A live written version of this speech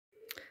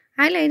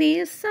Hi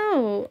ladies,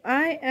 so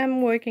I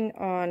am working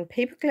on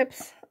paper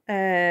clips,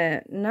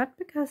 not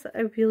because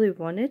I really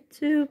wanted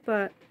to,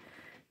 but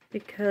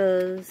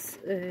because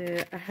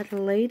I had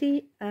a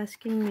lady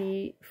asking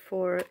me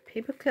for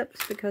paper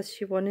clips because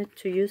she wanted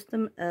to use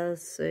them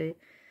as to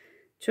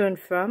and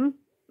from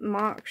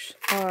marks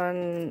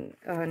on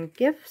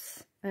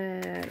gifts,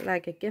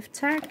 like a gift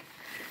tag,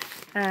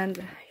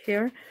 and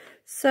here.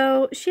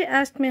 So she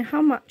asked me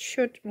how much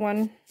should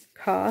one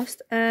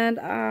cost, and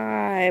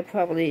I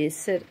probably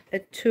set a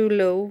too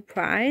low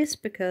price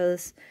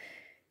because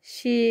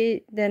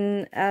she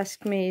then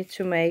asked me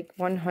to make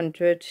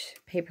 100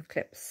 paper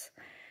clips.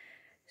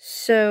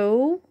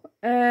 So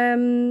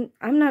I'm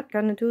not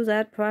gonna do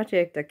that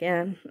project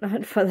again,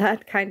 not for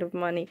that kind of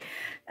money.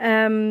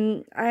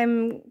 I'm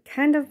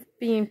kind of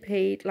being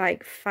paid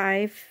like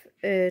 5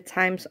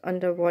 times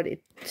under what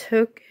it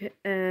took.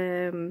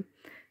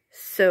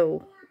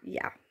 So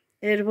yeah,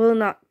 it will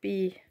not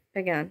be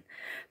again.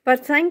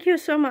 But thank you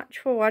so much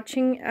for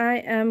watching. I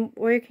am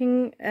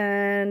working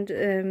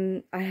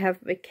and I have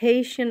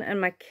vacation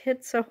and my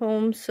kids are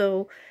home,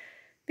 so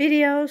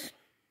videos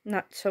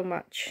not so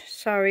much.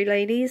 Sorry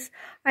ladies.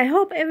 I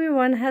hope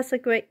everyone has a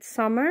great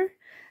summer.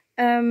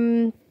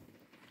 I'll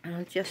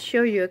just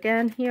show you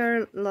again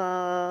here.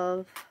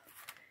 Love,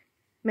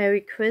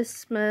 Merry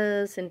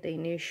Christmas in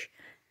Danish,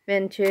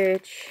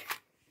 vintage.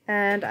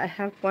 And I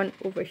have one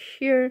over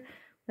here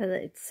where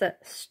it's a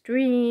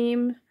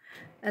stream,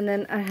 and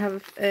then I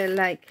have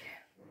like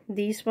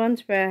these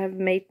ones where I have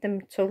made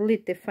them totally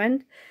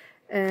different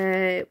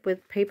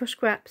with paper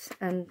scraps,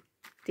 and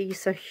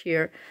these are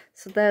here.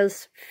 So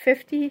there's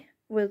 50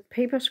 with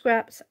paper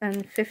scraps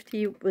and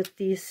 50 with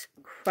these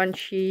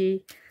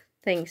crunchy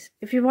things.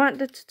 If you want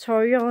the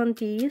tutorial on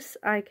these,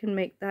 I can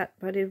make that,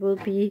 but it will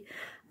be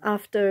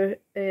after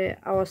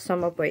our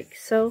summer break.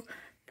 So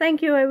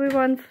thank you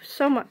everyone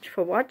so much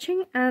for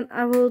watching, and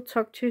I will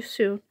talk to you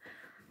soon.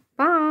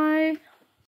 Bye!